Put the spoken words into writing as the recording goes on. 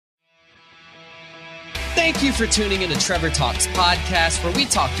Thank you for tuning into Trevor Talks podcast, where we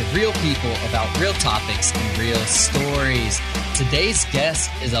talk to real people about real topics and real stories. Today's guest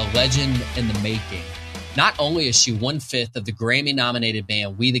is a legend in the making. Not only is she 1/5 of the Grammy-nominated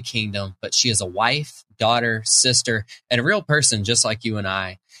band We the Kingdom, but she is a wife, daughter, sister, and a real person just like you and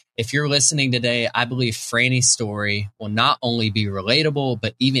I. If you're listening today, I believe Franny's story will not only be relatable,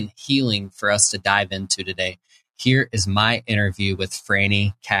 but even healing for us to dive into today. Here is my interview with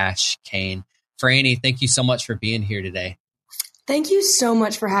Franny Cash Cain. Franny, thank you so much for being here today. Thank you so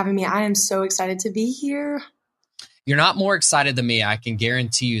much for having me. I am so excited to be here. You're not more excited than me, I can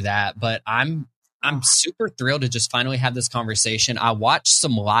guarantee you that, but I'm super thrilled to just finally have this conversation. I watched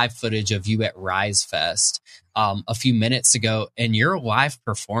some live footage of you at Rise Fest a few minutes ago, and your live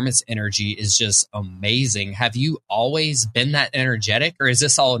performance energy is just amazing. Have you always been that energetic, or is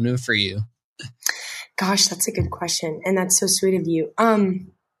this all new for you? Gosh, that's a good question, and that's so sweet of you.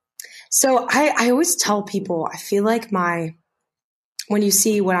 So I always tell people, I feel like when you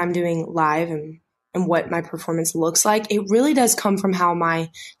see what I'm doing live and what my performance looks like, it really does come from how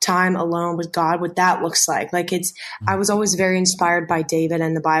my time alone with God, what that looks like. I was always very inspired by David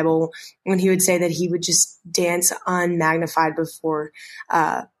and the Bible when he would say that he would just dance unmagnified before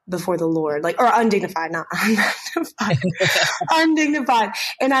the Lord, or undignified, not unmagnified, undignified.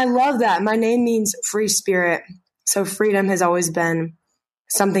 And I love that. My name means free spirit. So freedom has always been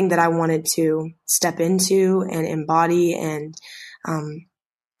something that I wanted to step into and embody. And,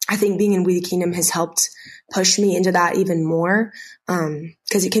 I think being in We the Kingdom has helped push me into that even more,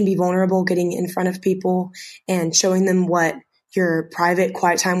 because it can be vulnerable getting in front of people and showing them what your private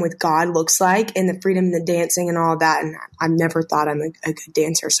quiet time with God looks like, and the freedom, the dancing and all of that. And I've never thought I'm a good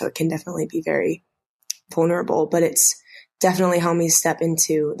dancer, so it can definitely be very vulnerable, but it's definitely helped me step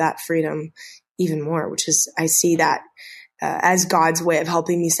into that freedom even more, which is, I see that as God's way of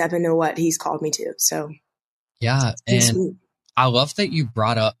helping me step into what he's called me to. So yeah. And I love that you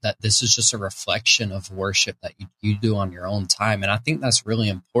brought up that this is just a reflection of worship that you do on your own time. And I think that's really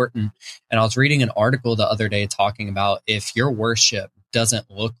important. And I was reading an article the other day talking about if your worship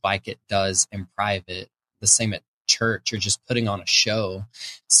doesn't look like it does in private, the same at church, you're just putting on a show.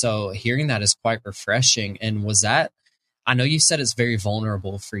 So hearing that is quite refreshing. And I know you said it's very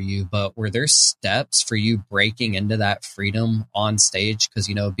vulnerable for you, but were there steps for you breaking into that freedom on stage? Because,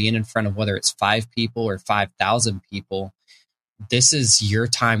 being in front of whether it's 5 people or 5,000 people, this is your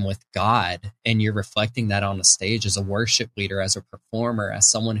time with God, and you're reflecting that on the stage as a worship leader, as a performer, as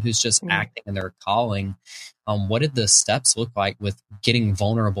someone who's just acting in their calling. What did the steps look like with getting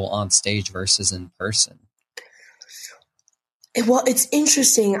vulnerable on stage versus in person? Well, it's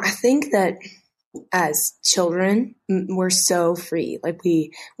interesting. I think that as children, we're so free.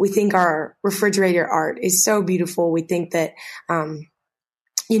 We think our refrigerator art is so beautiful. We think that,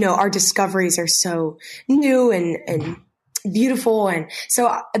 our discoveries are so new and beautiful. And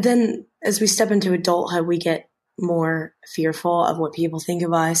so then as we step into adulthood, we get more fearful of what people think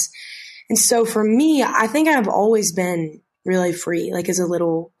of us. And so for me, I think I've always been really free. As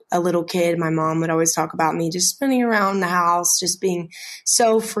a little kid, my mom would always talk about me just spinning around the house, just being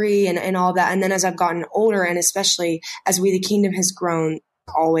so free and all that. And then as I've gotten older, and especially as We the Kingdom has grown,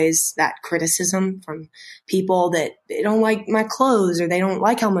 always that criticism from people that they don't like my clothes, or they don't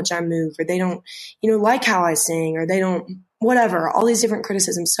like how much I move, or they don't, like how I sing, or they don't, whatever, all these different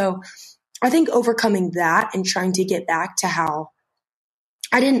criticisms. So I think overcoming that and trying to get back to how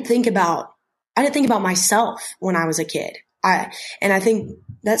I didn't think about myself when I was a kid. And I think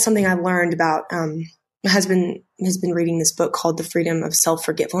that's something I learned about, my husband has been reading this book called The Freedom of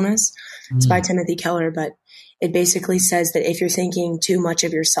Self-Forgetfulness. It's by Timothy Keller, but it basically says that if you're thinking too much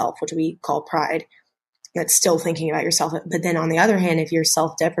of yourself, which we call pride, that's still thinking about yourself. But then on the other hand, if you're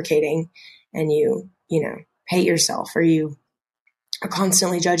self-deprecating and you hate yourself, or you are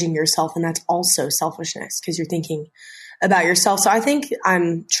constantly judging yourself, and that's also selfishness because you're thinking about yourself. So I think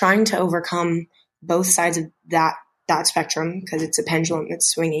I'm trying to overcome both sides of that spectrum, because it's a pendulum that's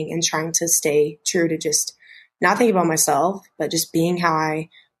swinging, and trying to stay true to just not think about myself, but just being how I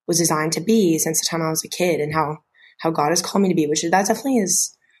was designed to be since the time I was a kid, and how God has called me to be, which that definitely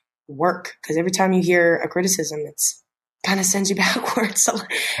is work. Because every time you hear a criticism, it's kind of sends you backwards. So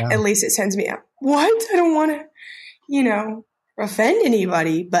at least it sends me out. What? I don't want to, offend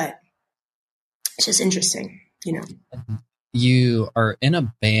anybody, but it's just interesting, You are in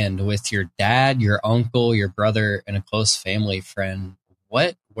a band with your dad, your uncle, your brother, and a close family friend.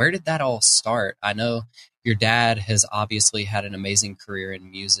 Where did that all start? I know your dad has obviously had an amazing career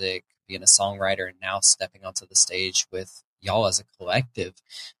in music, being a songwriter, and now stepping onto the stage with y'all as a collective.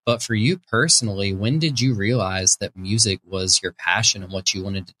 But for you personally, when did you realize that music was your passion and what you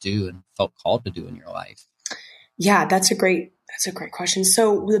wanted to do and felt called to do in your life? Yeah, that's a great question.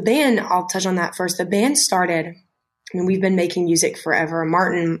 So the band, I'll touch on that first. The band started, I mean, we've been making music forever.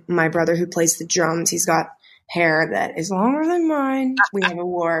 Martin, my brother who plays the drums, he's got hair that is longer than mine. We have a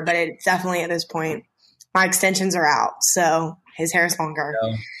war, but it's definitely at this point, my extensions are out. So his hair is longer.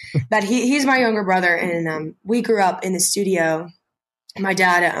 But he's my younger brother, and we grew up in the studio. My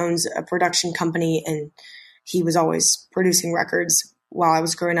dad owns a production company, and he was always producing records while I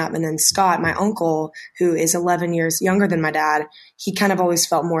was growing up. And then Scott, my uncle, who is 11 years younger than my dad, he kind of always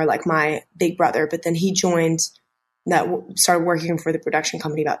felt more like my big brother. But then he started working for the production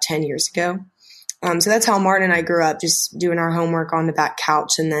company about 10 years ago. So that's how Martin and I grew up, just doing our homework on the back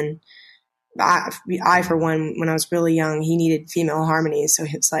couch. And then I, for one, when I was really young, he needed female harmonies. So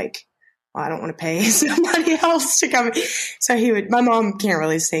it's like, well, I don't want to pay somebody else to come. So my mom can't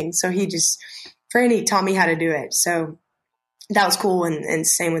really sing. So Franny taught me how to do it. So that was cool. And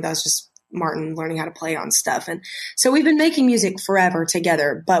same with us, just Martin learning how to play on stuff. And so we've been making music forever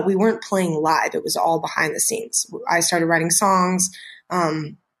together, but we weren't playing live. It was all behind the scenes. I started writing songs,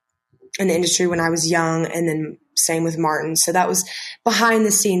 in the industry when I was young, and then same with Martin. So that was behind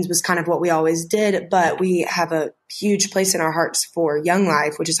the scenes was kind of what we always did, but we have a huge place in our hearts for Young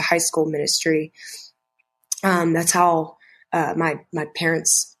Life, which is a high school ministry. That's how my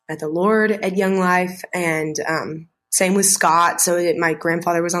parents met the Lord at Young Life, and same with Scott. So my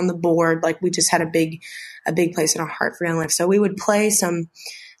grandfather was on the board. Like, we just had a big place in our heart for Young Life. So we would play some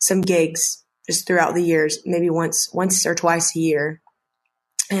gigs just throughout the years, maybe once or twice a year.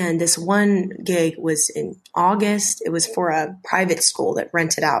 And this one gig was in August. It was for a private school that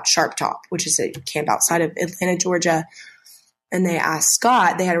rented out Sharp Top, which is a camp outside of Atlanta, Georgia. And they asked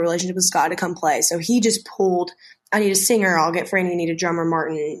Scott, they had a relationship with Scott, to come play. So he just pulled, I need a singer, I'll get Franny, need a drummer,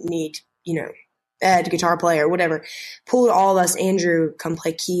 Martin, need, Ed, guitar player, whatever. Pulled all of us, Andrew, come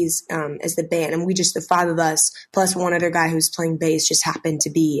play keys as the band. And the five of us, plus one other guy who's playing bass, just happened to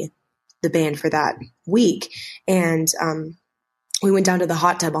be the band for that week. And we went down to the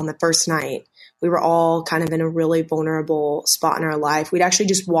hot tub on the first night. We were all kind of in a really vulnerable spot in our life. We'd actually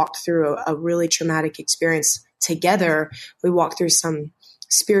just walked through a really traumatic experience together. We walked through some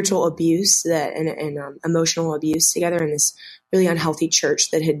spiritual abuse and emotional abuse together in this really unhealthy church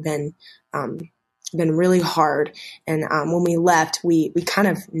that had been really hard. And when we left, we kind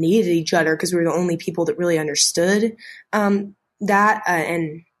of needed each other because we were the only people that really understood that.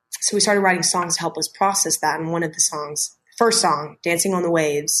 And so we started writing songs to help us process that. And one of the songs, first song, Dancing on the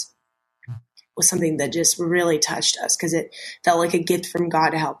Waves, was something that just really touched us because it felt like a gift from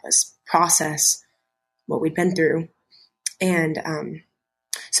God to help us process what we'd been through. And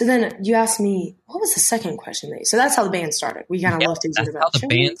so then you asked me, what was the second question? So that's how the band started. We kind of left these introductions. That's how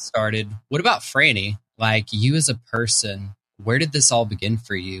the band started. What about Franny? Like, you as a person, where did this all begin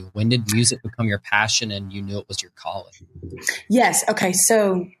for you? When did music become your passion and you knew it was your calling? Yes. Okay.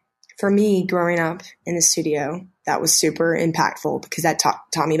 So for me, growing up in the studio, that was super impactful because that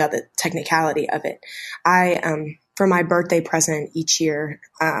taught me about the technicality of it. For my birthday present each year,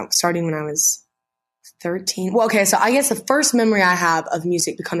 starting when I was 13. Well, okay, so I guess the first memory I have of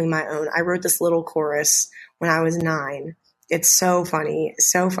music becoming my own, I wrote this little chorus when I was 9. It's so funny.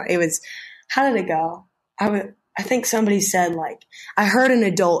 So funny. It was, how did it go? I think somebody said, like, I heard an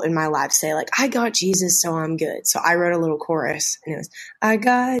adult in my life say, like, I got Jesus, so I'm good. So I wrote a little chorus, and it was, I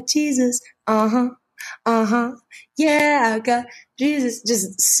got Jesus, yeah, I got Jesus.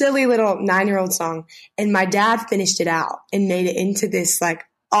 Just silly little 9-year-old song. And my dad finished it out and made it into this, like,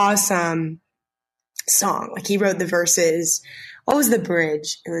 awesome song. Like, he wrote the verses. What was the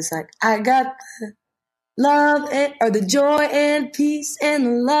bridge? It was like, I got the love or the joy and peace and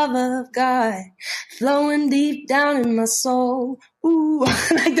the love of God flowing deep down in my soul. Ooh,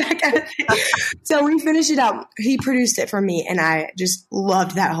 like that kind of thing. So we finished it out. He produced it for me, and I just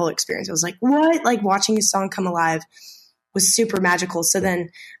loved that whole experience. I was like, what? Like, watching a song come alive was super magical. So then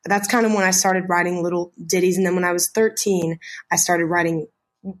that's kind of when I started writing little ditties. And then when I was 13, I started writing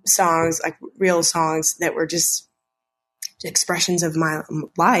songs, like real songs that were just expressions of my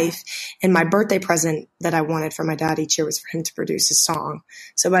life. And my birthday present that I wanted for my dad each year was for him to produce a song.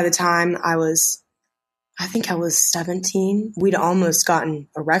 So by the time I think I was 17, we'd almost gotten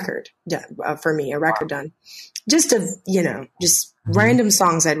a record done, for me, a record done. Just of, just random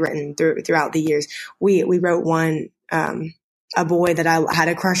songs I'd written throughout the years. We wrote one, a boy that I had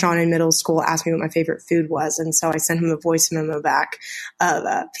a crush on in middle school asked me what my favorite food was. And so I sent him a voice memo back of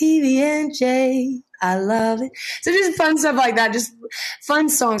PB&J. I love it. So just fun stuff like that, just fun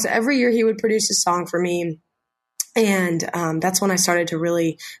songs. Every year he would produce a song for me. And that's when I started to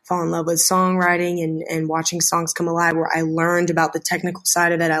really fall in love with songwriting and watching songs come alive, where I learned about the technical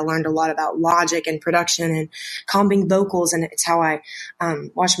side of it. I learned a lot about logic and production and comping vocals, and it's how I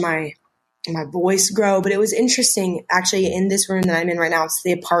watched my voice grow. But it was interesting, actually, in this room that I'm in right now. It's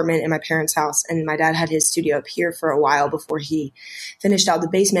the apartment in my parents' house, and my dad had his studio up here for a while before he finished out the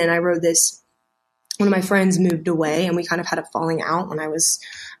basement. And I wrote this. One of my friends moved away, and we kind of had a falling out when I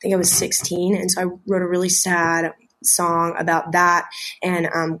think I was 16. And so I wrote a really sad song about that. And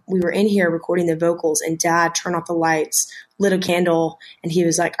we were in here recording the vocals, and Dad turned off the lights, lit a candle, and he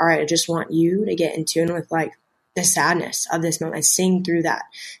was like, all right, I just want you to get in tune with like the sadness of this moment and sing through that.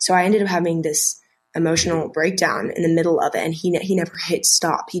 So I ended up having this emotional breakdown in the middle of it, and he never hit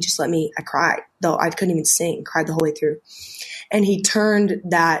stop. He just let me, I cried, though I couldn't even sing, cried the whole way through. And he turned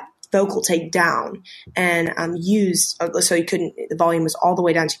that vocal take down and used, so the volume was all the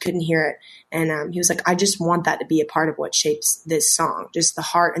way down, so you couldn't hear it. And he was like, I just want that to be a part of what shapes this song, just the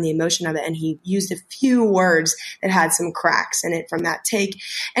heart and the emotion of it. And he used a few words that had some cracks in it from that take.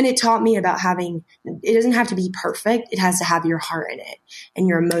 And it taught me about it doesn't have to be perfect. It has to have your heart in it and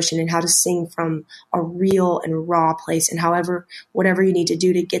your emotion, and how to sing from a real and raw place, and whatever you need to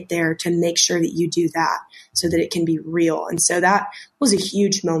do to get there, to make sure that you do that so that it can be real. And so that was a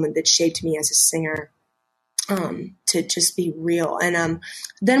huge moment that shaped me as a singer, to just be real. And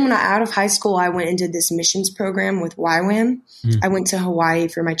then when out of high school, I went into this missions program with YWAM. I went to Hawaii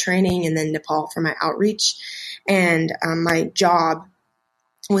for my training, and then Nepal for my outreach. And my job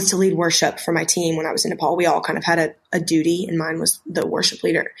was to lead worship for my team when I was in Nepal. We all kind of had a duty, and mine was the worship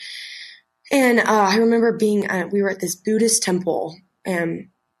leader. And I remember we were at this Buddhist temple, and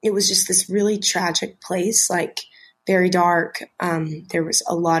it was just this really tragic place, like very dark. There was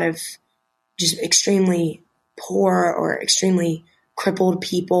a lot of just extremely poor or extremely crippled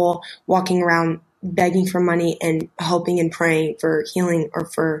people walking around begging for money and hoping and praying for healing or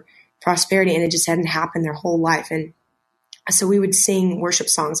for prosperity. And it just hadn't happened their whole life. And so we would sing worship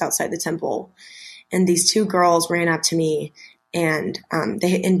songs outside the temple. And these two girls ran up to me, and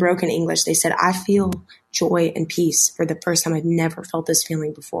they, in broken English, they said, I feel joy and peace for the first time. I've never felt this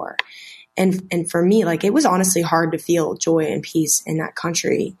feeling before. And for me, like, it was honestly hard to feel joy and peace in that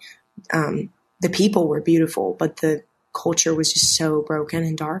country. The people were beautiful, but the culture was just so broken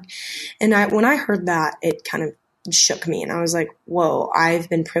and dark. And when I heard that, it kind of shook me. And I was like, whoa, I've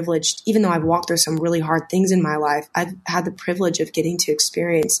been privileged. Even though I've walked through some really hard things in my life, I've had the privilege of getting to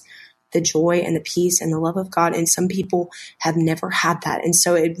experience the joy and the peace and the love of God. And some people have never had that. And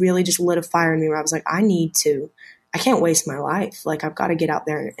so it really just lit a fire in me where I was like, I can't waste my life. Like, I've got to get out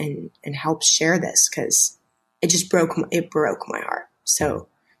there and help share this, because it broke my heart. So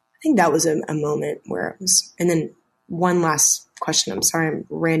I think that was a moment where it was. And then one last question. I'm sorry, I'm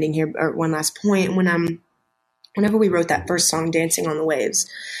ranting here, or one last point. Whenever we wrote that first song, Dancing on the Waves,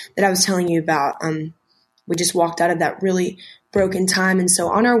 that I was telling you about, we just walked out of that really broken time. And so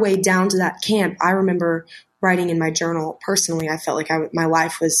on our way down to that camp, I remember writing in my journal, personally, I felt like my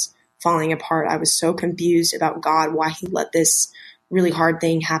life was falling apart. I was so confused about God, why he let this really hard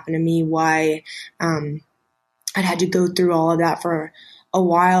thing happen to me, why I'd had to go through all of that for a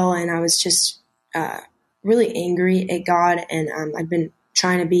while. And I was just really angry at God. And I'd been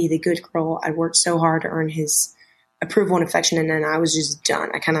trying to be the good girl. I worked so hard to earn his approval and affection, and then I was just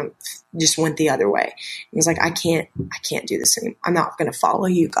done. I kind of just went the other way. It was like, I can't do this anymore. I'm not going to follow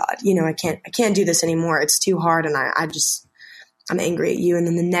you, God. I can't do this anymore. It's too hard, and I'm angry at you. And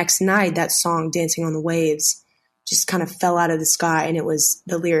then the next night, that song, Dancing on the Waves, just kind of fell out of the sky, and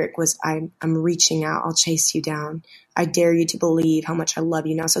the lyric was, I'm reaching out, I'll chase you down. I dare you to believe how much I love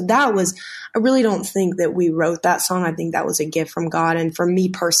you now. So I really don't think that we wrote that song. I think that was a gift from God. And for me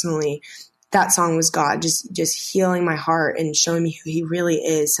personally, that song was God just healing my heart and showing me who he really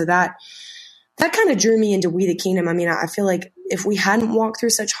is. So that kind of drew me into We the Kingdom. I mean, I feel like if we hadn't walked through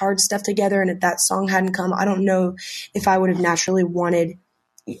such hard stuff together, and if that song hadn't come, I don't know if I would have naturally wanted,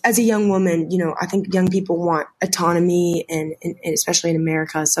 as a young woman, I think young people want autonomy, and especially in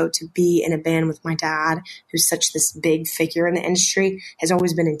America. So to be in a band with my dad, who's such this big figure in the industry, has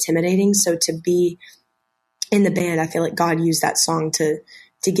always been intimidating. So to be in the band, I feel like God used that song to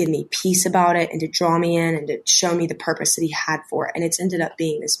give me peace about it, and to draw me in, and to show me the purpose that he had for it. And it's ended up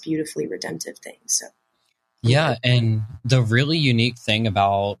being this beautifully redemptive thing. So, yeah. And the really unique thing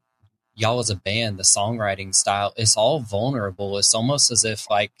about y'all as a band, the songwriting style, it's all vulnerable. It's almost as if,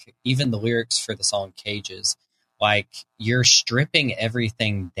 like, even the lyrics for the song Cages, like, you're stripping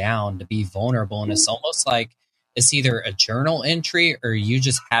everything down to be vulnerable. And it's almost like it's either a journal entry or you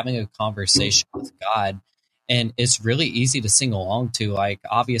just having a conversation with God. And it's really easy to sing along to. Like,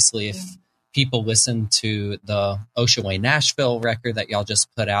 obviously, if people listen to the Ocean Way Nashville record that y'all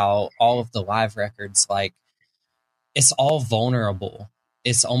just put out, all of the live records, like it's all vulnerable.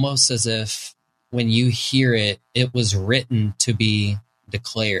 It's almost as if when you hear it, it was written to be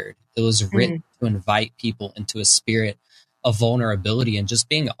declared. It was written to invite people into a spirit of vulnerability and just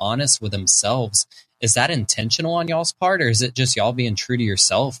being honest with themselves. Is that intentional on y'all's part, or is it just y'all being true to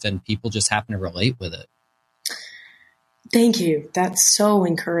yourself and people just happen to relate with it? Thank you. That's so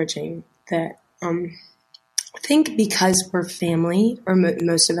encouraging. That I think because we're family, or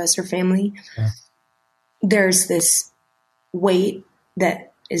most of us are family, there's this weight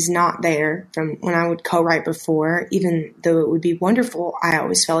that is not there from when I would co-write before. Even though it would be wonderful, I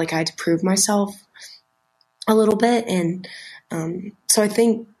always felt like I had to prove myself a little bit. And so I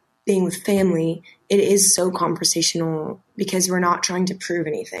think being with family, it is so conversational because we're not trying to prove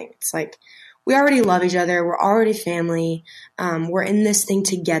anything. It's like we already love each other. We're already family. We're in this thing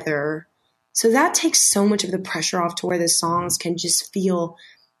together. So that takes so much of the pressure off to where the songs can just feel,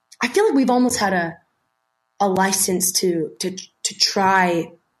 I feel like we've almost had a license to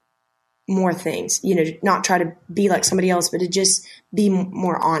try more things, not try to be like somebody else, but to just be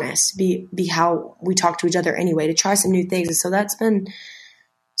more honest, be how we talk to each other anyway, to try some new things. And so that's been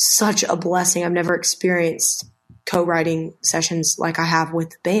such a blessing. I've never experienced co-writing sessions like I have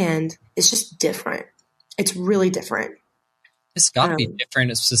with the band. It's just different. It's really different. It's got to be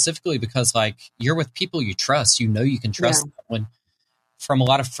different, specifically because like you're with people you trust, you can trust them. From a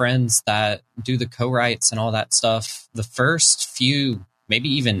lot of friends that do the co-writes and all that stuff, the first few, maybe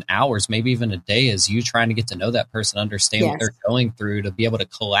even hours, maybe even a day, is you trying to get to know that person, understand what they're going through, to be able to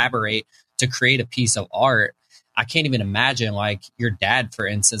collaborate, to create a piece of art. I can't even imagine, like your dad, for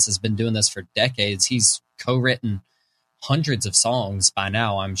instance, has been doing this for decades. He's co-written hundreds of songs by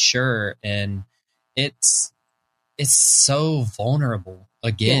now, I'm sure. And it's so vulnerable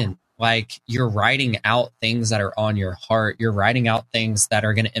again. Like you're writing out things that are on your heart. You're writing out things that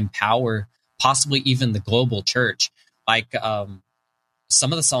are going to empower possibly even the global church. Like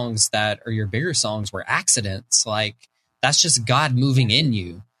some of the songs that are your bigger songs were accidents. Like that's just God moving in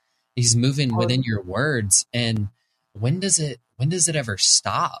you. He's moving within your words. And when does it ever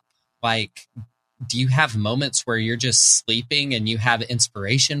stop? Like, do you have moments where you're just sleeping and you have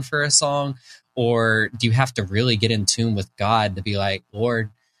inspiration for a song? Or do you have to really get in tune with God to be like, Lord,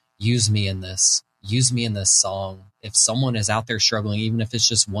 use me in this song? If someone is out there struggling, even if it's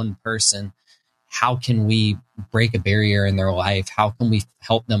just one person, how can we break a barrier in their life? How can we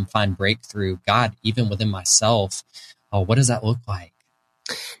help them find breakthrough? God, even within myself, what does that look like?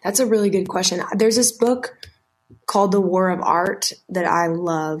 That's a really good question. There's this book called The War of Art that I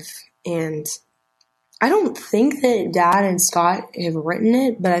love. And I don't think that Dad and Scott have written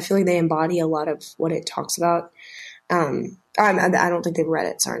it, but I feel like they embody a lot of what it talks about. I don't think they've read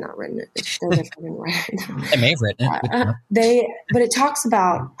it. Sorry, not written it. They definitely read it. They may have written it. But it talks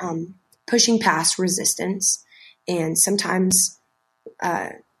about pushing past resistance, and sometimes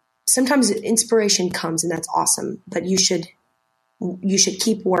inspiration comes, and that's awesome. But you should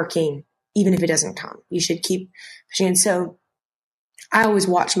keep working, even if it doesn't come. You should keep pushing. And so I always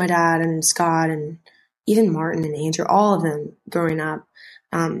watched my dad and Scott and even Martin and Andrew, all of them growing up,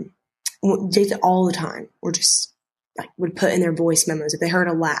 did it all the time. Or just like would put in their voice memos. If they heard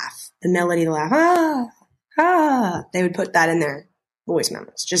a laugh, the melody of the laugh, they would put that in their voice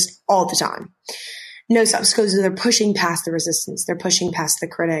memos just all the time. No stops, because they're pushing past the resistance. They're pushing past the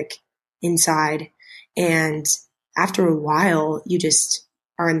critic inside. And after a while, you just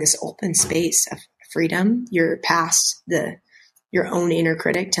are in this open space of freedom. You're past your own inner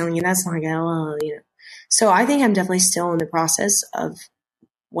critic telling you that's not going to, So I think I'm definitely still in the process of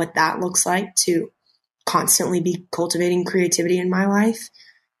what that looks like, to constantly be cultivating creativity in my life.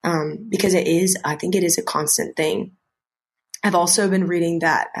 Because I think it is a constant thing. I've also been reading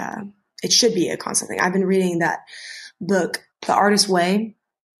that, it should be a constant thing. I've been reading that book, The Artist's Way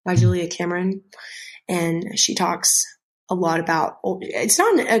by Julia Cameron. And she talks a lot about, it's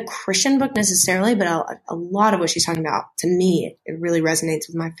not a Christian book necessarily, but a lot of what she's talking about, to me, it really resonates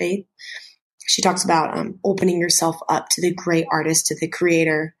with my faith. She talks about opening yourself up to the great artist, to the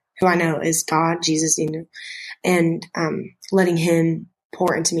creator, who I know is God, Jesus, and letting him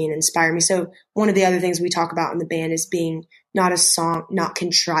pour into me and inspire me. So one of the other things we talk about in the band is being not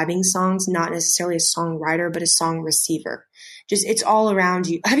contriving songs, not necessarily a songwriter, but a song receiver. Just, it's all around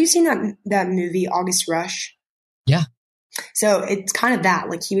you. Have you seen that movie, August Rush? Yeah. So it's kind of that,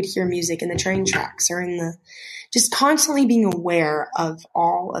 like he would hear music in the train tracks or just constantly being aware of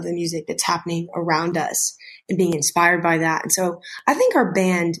all of the music that's happening around us and being inspired by that. And so I think our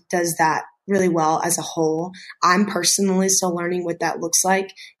band does that really well as a whole. I'm personally still learning what that looks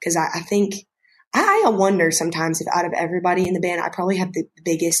like, because I think I wonder sometimes if out of everybody in the band, I probably have the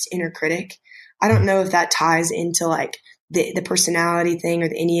biggest inner critic. I don't know if that ties into like the personality thing or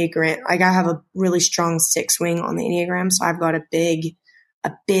the Enneagram. Like I have a really strong 6 wing on the Enneagram. So I've got a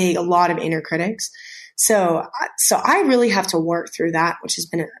lot of inner critics. So I really have to work through that, which has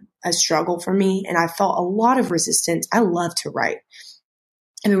been a struggle for me. And I felt a lot of resistance. I love to write.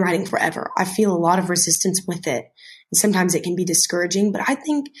 I've been writing forever. I feel a lot of resistance with it. And sometimes it can be discouraging, but I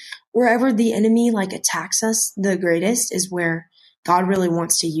think wherever the enemy like attacks us the greatest is where God really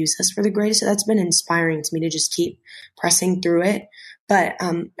wants to use us for the greatest. So that's been inspiring to me to just keep pressing through it. But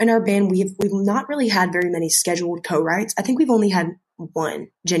in our band, we've not really had very many scheduled co-writes. I think we've only had one,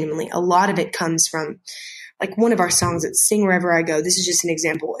 genuinely. A lot of it comes from like one of our songs at Sing Wherever I Go. This is just an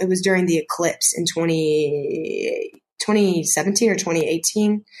example. It was during the eclipse in 2017 or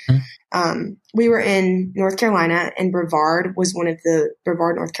 2018. We were in North Carolina, and Brevard, North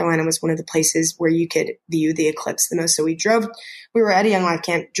Carolina was one of the places where you could view the eclipse the most. So we were at a Young Life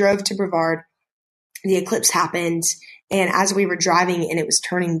camp, drove to Brevard. The eclipse happened. And as we were driving and it was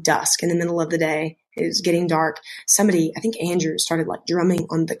turning dusk in the middle of the day, it was getting dark. Somebody, I think Andrew, started like drumming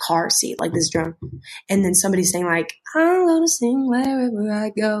on the car seat, like this drum. And then somebody saying like, I'm going to sing wherever I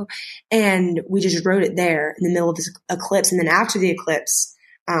go. And we just wrote it there in the middle of this eclipse. And then after the eclipse,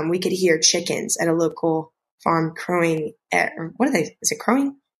 we could hear chickens at a local farm crowing is it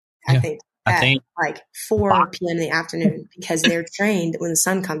crowing? Yeah, I think like 4 p.m. in the afternoon, because they're trained when the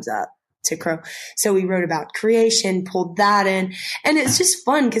sun comes up to crow. So we wrote about creation, pulled that in, and it's just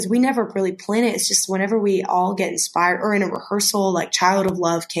fun because we never really plan it. It's just whenever we all get inspired, or in a rehearsal, like Child of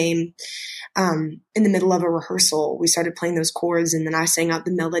Love came in the middle of a rehearsal. We started playing those chords, and then I sang out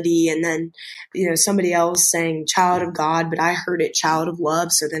the melody, and then somebody else sang Child of God, but I heard it Child of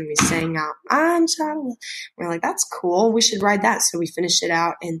Love. So then we sang out, I'm Child of Love. We're like, that's cool. We should write that. So we finished it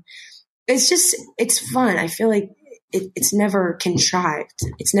out, and it's fun. I feel like it's never contrived.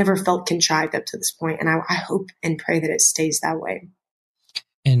 It's never felt contrived up to this point. And I hope and pray that it stays that way.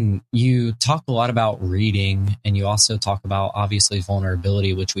 And you talk a lot about reading, and you also talk about obviously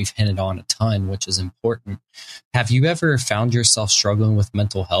vulnerability, which we've hinted on a ton, which is important. Have you ever found yourself struggling with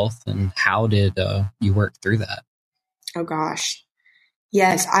mental health, and how did you work through that? Oh gosh.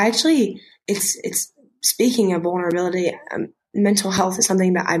 Yes, I actually, it's speaking of vulnerability, mental health is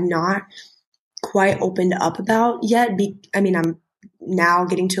something that I'm not quite opened up about yet. I'm now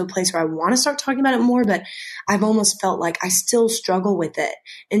getting to a place where I want to start talking about it more, but I've almost felt like I still struggle with it.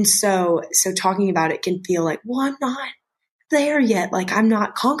 And so talking about it can feel like, well, I'm not there yet. Like I'm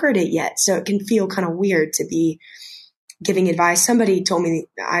not conquered it yet. So it can feel kind of weird to be giving advice. Somebody told me,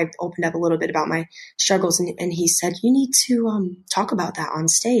 I opened up a little bit about my struggles, and he said, you need to talk about that on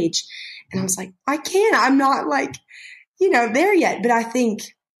stage. And I was like, I can't, I'm not like, there yet. But I think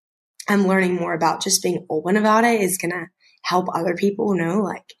I'm learning more about just being open about it is going to help other people know,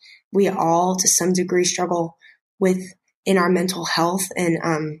 like we all to some degree struggle in our mental health.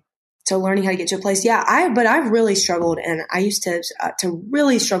 And so learning how to get to a place. Yeah, I've really struggled, and I used to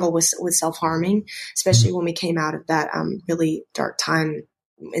really struggle with self-harming, especially when we came out of that really dark time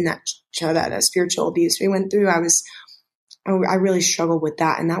in that spiritual abuse we went through. I really struggled with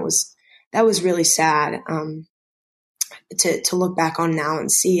that, and that was really sad to look back on now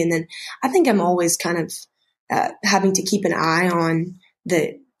and see. And then I think I'm always kind of having to keep an eye on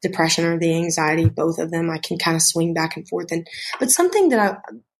the depression or the anxiety, both of them. I can kind of swing back and forth. But something that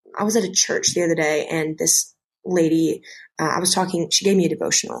I was at a church the other day, and this lady, I was talking, she gave me a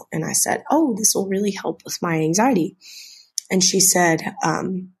devotional, and I said, oh, this will really help with my anxiety. And she said,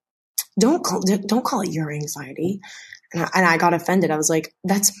 don't call it your anxiety. And I got offended. I was like,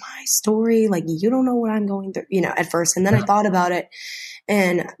 that's my story. Like, you don't know what I'm going through, at first. And then I thought about it.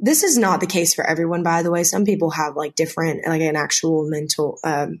 And this is not the case for everyone, by the way. Some people have like different, like an actual mental,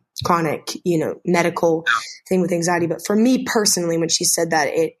 chronic, medical thing with anxiety. But for me personally, when she said that,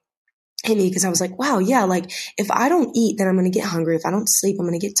 it hit me, because I was like, wow, yeah, like if I don't eat, then I'm going to get hungry. If I don't sleep, I'm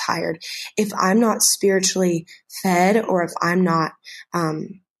going to get tired. If I'm not spiritually fed, or if I'm not,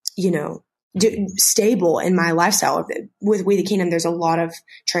 stable in my lifestyle. With We the Kingdom, there's a lot of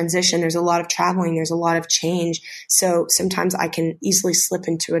transition, there's a lot of traveling, there's a lot of change. So sometimes I can easily slip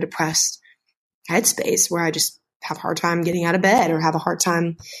into a depressed headspace where I just have a hard time getting out of bed, or have a hard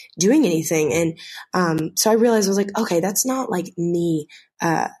time doing anything. And so I realized, I was like, okay, that's not like me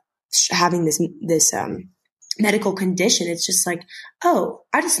having this medical condition. It's just like, oh,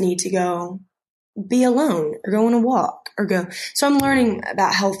 I just need to go be alone or go on a walk or go. So I'm learning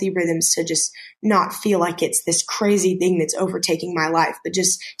about healthy rhythms to just not feel like it's this crazy thing that's overtaking my life, but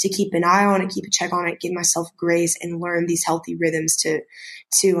just to keep an eye on it, keep a check on it, give myself grace and learn these healthy rhythms to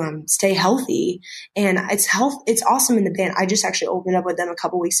stay healthy. And it's awesome in the band. I just actually opened up with them a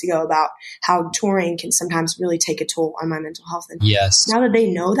couple weeks ago about how touring can sometimes really take a toll on my mental health. And yes, now that they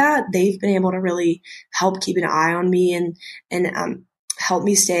know that, they've been able to really help keep an eye on me and help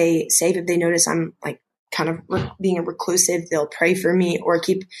me stay safe. If they notice I'm like kind of being a reclusive, they'll pray for me or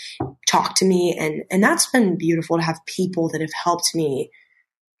talk to me. And that's been beautiful to have people that have helped me,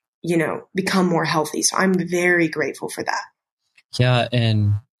 become more healthy. So I'm very grateful for that. Yeah.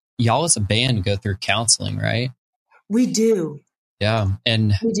 And y'all as a band go through counseling, right? We do. Yeah.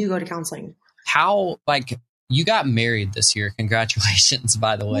 And we do go to counseling. How, you got married this year. Congratulations,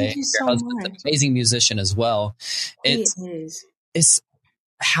 by the way. Thank you so Your husband's much. an amazing musician as well. It is.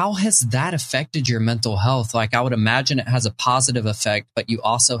 How has that affected your mental health? I would imagine it has a positive effect, but you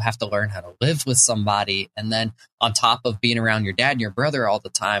also have to learn how to live with somebody. And then on top of being around your dad and your brother all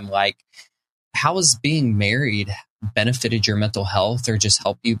the time, how has being married benefited your mental health or just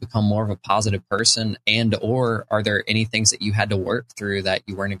helped you become more of a positive person? Or are there any things that you had to work through that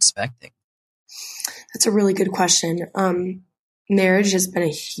you weren't expecting? That's a really good question. Marriage has been a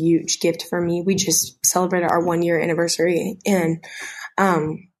huge gift for me. We just celebrated our 1-year anniversary, and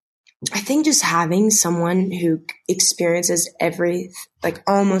I think just having someone who experiences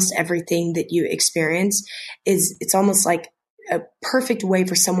almost everything that you experience it's almost like a perfect way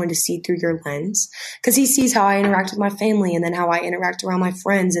for someone to see through your lens, because he sees how I interact with my family and then how I interact around my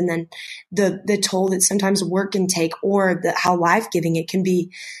friends and then the toll that sometimes work can take or how life-giving it can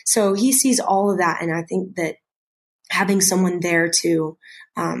be. So he sees all of that. And I think that having someone there to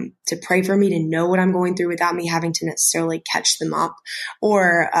pray for me, to know what I'm going through without me having to necessarily catch them up,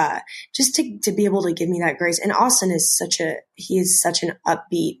 or just to be able to give me that grace. And Austin is such an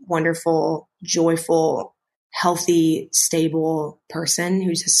upbeat, wonderful, joyful, healthy, stable person who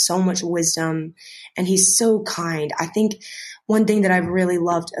has so much wisdom, and he's so kind. I think one thing that I've really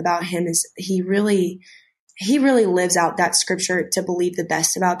loved about him is he really lives out that scripture to believe the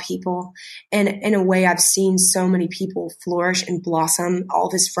best about people. And in a way, I've seen so many people flourish and blossom, all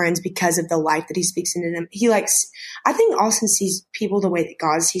of his friends, because of the life that he speaks into them. I think Austin sees people the way that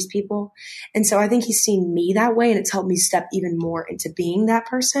God sees people. And so I think he's seen me that way, and it's helped me step even more into being that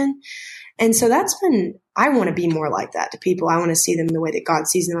person. And so I want to be more like that to people. I want to see them the way that God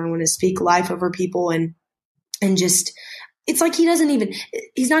sees them. I want to speak life over people and just, it's like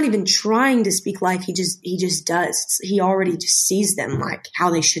he's not even trying to speak life. He just does. He already just sees them like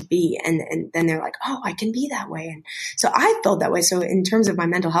how they should be. And then they're like, oh, I can be that way. And so I felt that way. So in terms of my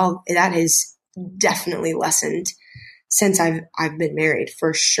mental health, that has definitely lessened since I've been married,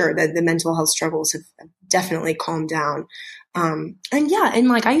 for sure. That the mental health struggles have definitely calmed down. And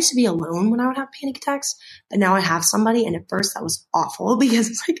I used to be alone when I would have panic attacks, but now I have somebody. And at first that was awful because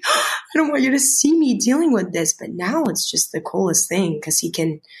it's like, I don't want you to see me dealing with this. But now it's just the coolest thing because he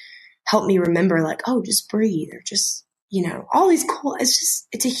can help me remember just breathe, or just, all these cool,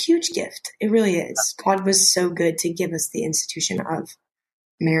 it's a huge gift. It really is. God was so good to give us the institution of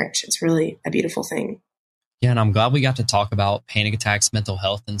marriage. It's really a beautiful thing. Yeah. And I'm glad we got to talk about panic attacks, mental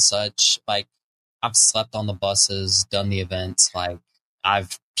health and such. I've slept on the buses, done the events,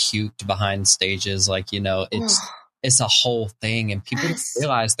 I've puked behind stages, it's a whole thing. And people don't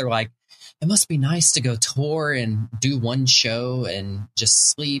realize, they're like, it must be nice to go tour and do one show and just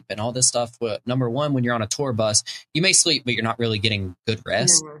sleep and all this stuff. Well, number one, when you're on a tour bus, you may sleep, but you're not really getting good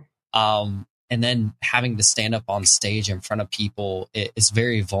rest. And then having to stand up on stage in front of people is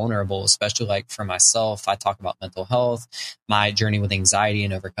very vulnerable, especially for myself. I talk about mental health, my journey with anxiety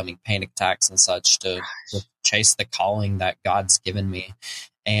and overcoming panic attacks and such to chase the calling that God's given me.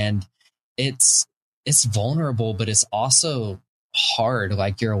 And it's vulnerable, but it's also hard.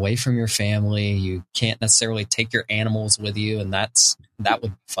 You're away from your family. You can't necessarily take your animals with you. And that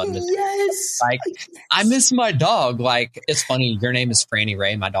would be fun to do. Yes. I miss my dog. It's funny. Your name is Franny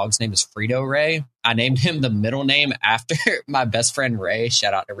Ray. My dog's name is Frito Ray. I named him the middle name after my best friend, Ray.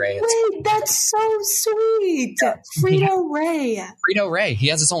 Shout out to Ray. Wait, that's so sweet. Frito Ray. Frito Ray. He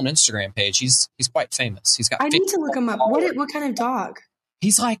has his own Instagram page. He's quite famous. He's got. I need to look him up. What kind of dog?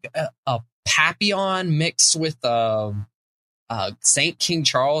 He's like a Papillon mixed with St. King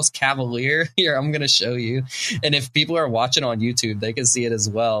Charles Cavalier. Here, I'm going to show you. And if people are watching on YouTube, they can see it as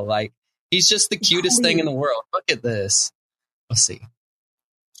well. He's just the cutest thing in the world. Look at this. Let's see.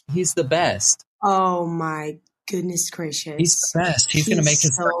 He's the best. Oh my goodness gracious. He's the best. He's going to make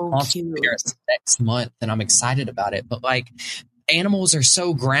his appearance next month, and I'm excited about it. But animals are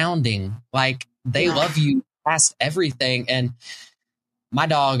so grounding. they love you past everything. And my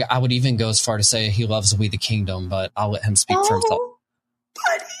dog, I would even go as far to say he loves We the Kingdom, but I'll let him speak for himself.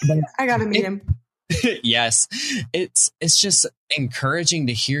 Buddy. I gotta meet him. Yes, it's just encouraging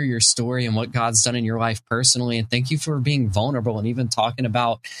to hear your story and what God's done in your life personally. And thank you for being vulnerable and even talking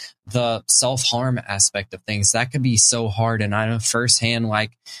about the self-harm aspect of things. That could be so hard. And I know firsthand,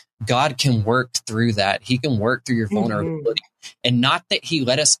 like, God can work through that. He can work through your vulnerability. And not that he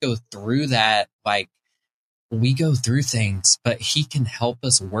let us go through that, like, we go through things, but he can help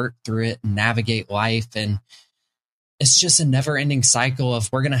us work through it and navigate life. And it's just a never ending cycle of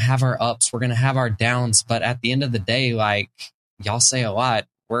we're going to have our ups, we're going to have our downs. But at the end of the day, like y'all say a lot,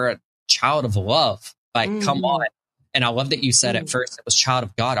 we're a child of love. Like, come on. And I love that you said at first it was child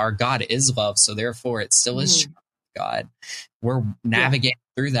of God. Our God is love. So therefore it still is child of God. We're navigating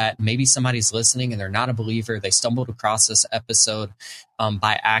through that. Maybe somebody's listening and they're not a believer. They stumbled across this episode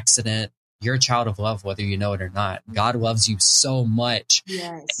by accident. You're a child of love, whether you know it or not. God loves you so much.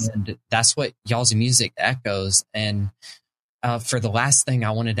 Yes. And that's what y'all's music echoes. And for the last thing I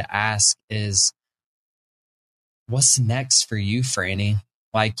wanted to ask is, what's next for you, Franny?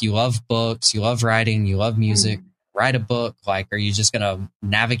 Like, you love books, you love writing, you love music. Write a book. Like, are you just going to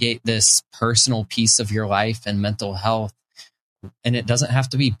navigate this personal piece of your life and mental health? And it doesn't have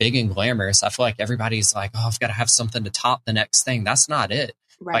to be big and glamorous. I feel like everybody's like, oh, I've got to have something to top the next thing. That's not it.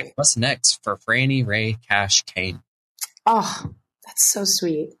 Right. Like, what's next for Franny Rae Cash Kane? Oh, that's so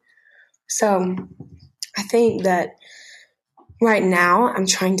sweet. So I think that right now I'm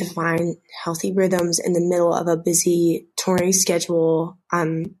trying to find healthy rhythms in the middle of a busy touring schedule.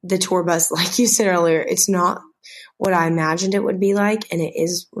 The tour bus, like you said earlier, it's not what I imagined it would be like, and it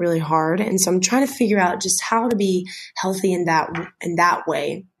is really hard. And so I'm trying to figure out just how to be healthy in that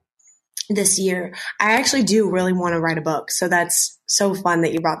way this year. I actually do really want to write a book. So that's so fun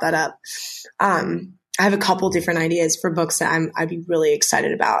that you brought that up. I have a couple different ideas for books that I'd be really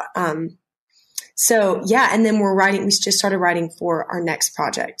excited about. So yeah, and then we just started writing for our next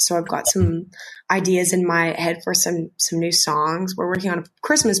project. So I've got some ideas in my head for some new songs. We're working on a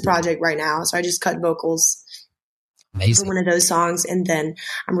Christmas project right now. So I just cut vocals for one of those songs. And then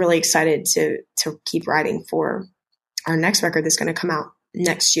I'm really excited to keep writing for our next record that's going to come out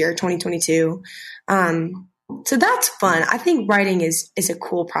next year, 2022. So that's fun. I think writing is a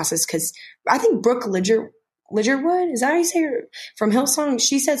cool process because I think Brooke Ligertwood, is that how you say her? From Hillsong,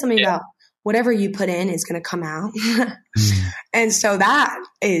 she said something about whatever you put in is going to come out. And so that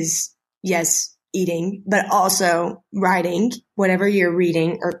is, yes, eating, but also writing, whatever you're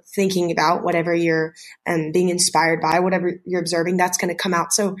reading or thinking about, whatever you're being inspired by, whatever you're observing, that's going to come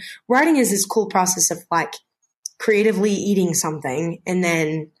out. So writing is this cool process of like creatively eating something and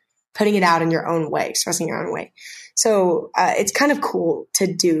then putting it out in your own way, expressing your own way. So it's kind of cool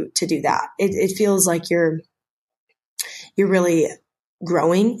to do that. It feels like you're really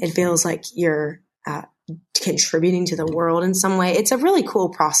growing. It feels like you're contributing to the world in some way. It's a really cool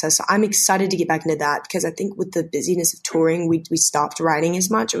process. I'm excited to get back into that because I think with the busyness of touring, we stopped writing as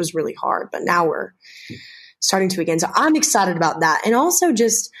much. It was really hard, but now we're starting to again. So I'm excited about that. And also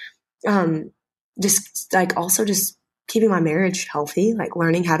just keeping my marriage healthy, like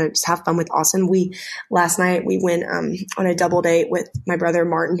learning how to just have fun with Austin. Last night we went on a double date with my brother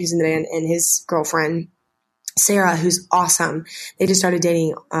Martin, who's in the band, and his girlfriend Sarah, who's awesome. They just started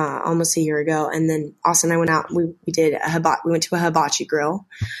dating almost a year ago, and then Austin and I went out. We went to a hibachi grill,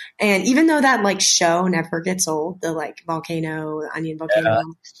 and even though that like show never gets old, the like onion volcano.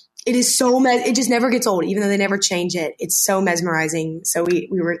 It is it just never gets old, even though they never change it. It's so mesmerizing. So we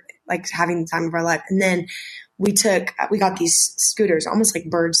were like having the time of our life. And then we got these scooters, almost like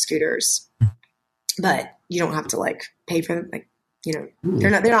bird scooters, but you don't have to like pay for them. Like, you know, they're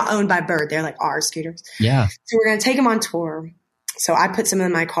not owned by Bird. They're like our scooters. Yeah. So we're going to take them on tour. So I put some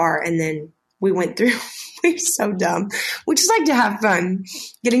in my car and then we went through, we're so dumb. We just like to have fun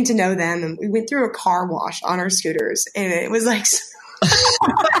getting to know them. And we went through a car wash on our scooters and it was like,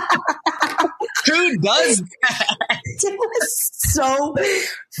 who does that? It was so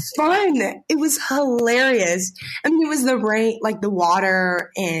fun. It was hilarious. I mean, it was the rain, like the water,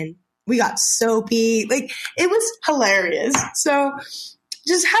 and we got soapy. Like, it was hilarious. So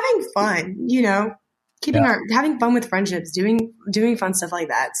just having fun, you know, having fun with friendships, doing fun stuff like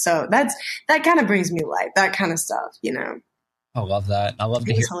that. So that kind of brings me life, that kind of stuff, you know. I love that. I love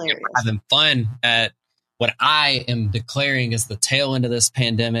to hear having fun at what I am declaring is the tail end of this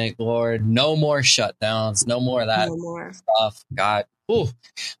pandemic, Lord. No more shutdowns, no more of that stuff, God. Ooh.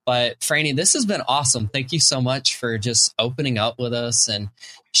 But Franny, this has been awesome. Thank you so much for just opening up with us and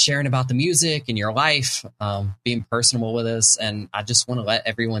sharing about the music and your life, being personable with us. And I just want to let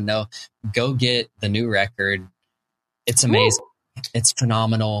everyone know, go get the new record. It's amazing. Ooh. It's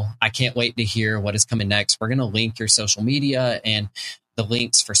phenomenal. I can't wait to hear what is coming next. We're going to link your social media and the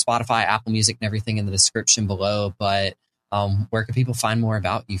links for Spotify, Apple Music, and everything in the description below. But where can people find more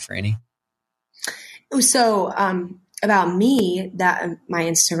about you, Franny? So about me, that my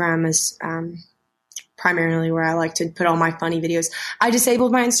Instagram is primarily where I like to put all my funny videos. I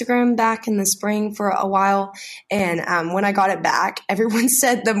disabled my Instagram back in the spring for a while. And when I got it back, everyone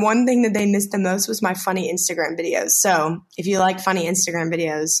said the one thing that they missed the most was my funny Instagram videos. So if you like funny Instagram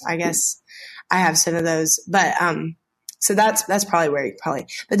videos, I guess I have some of those. But so that's probably where you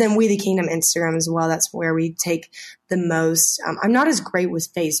but then We the Kingdom Instagram as well. That's where we take the most. I'm not as great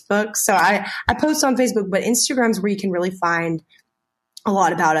with Facebook. So I post on Facebook, but Instagram's where you can really find a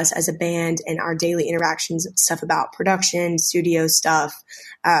lot about us as a band and our daily interactions, stuff about production, studio stuff,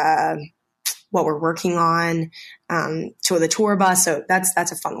 what we're working on, to the tour bus. So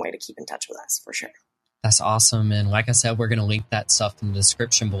that's a fun way to keep in touch with us for sure. That's awesome. And like I said, we're going to link that stuff in the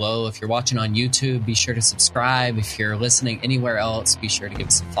description below. If you're watching on YouTube, be sure to subscribe. If you're listening anywhere else, be sure to give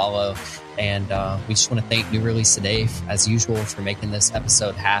us a follow. And we just want to thank New Release Today, as usual, for making this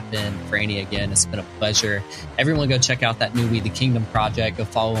episode happen. Franny, again, it's been a pleasure. Everyone go check out that new We the Kingdom project. Go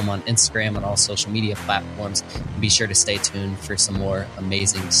follow them on Instagram and all social media platforms. And be sure to stay tuned for some more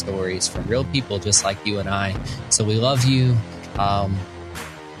amazing stories from real people just like you and I. So we love you.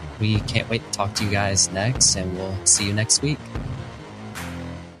 We can't wait to talk to you guys next, and we'll see you next week.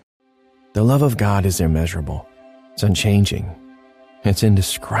 The love of God is immeasurable. It's unchanging. It's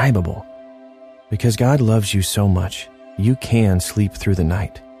indescribable. Because God loves you so much, you can sleep through the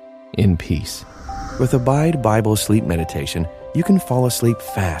night in peace. With Abide Bible Sleep Meditation, you can fall asleep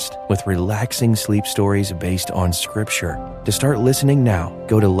fast with relaxing sleep stories based on Scripture. To start listening now,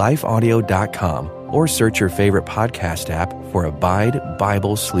 go to lifeaudio.com or search your favorite podcast app for Abide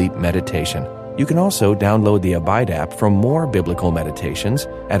Bible Sleep Meditation. You can also download the Abide app for more biblical meditations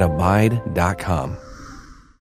at abide.com.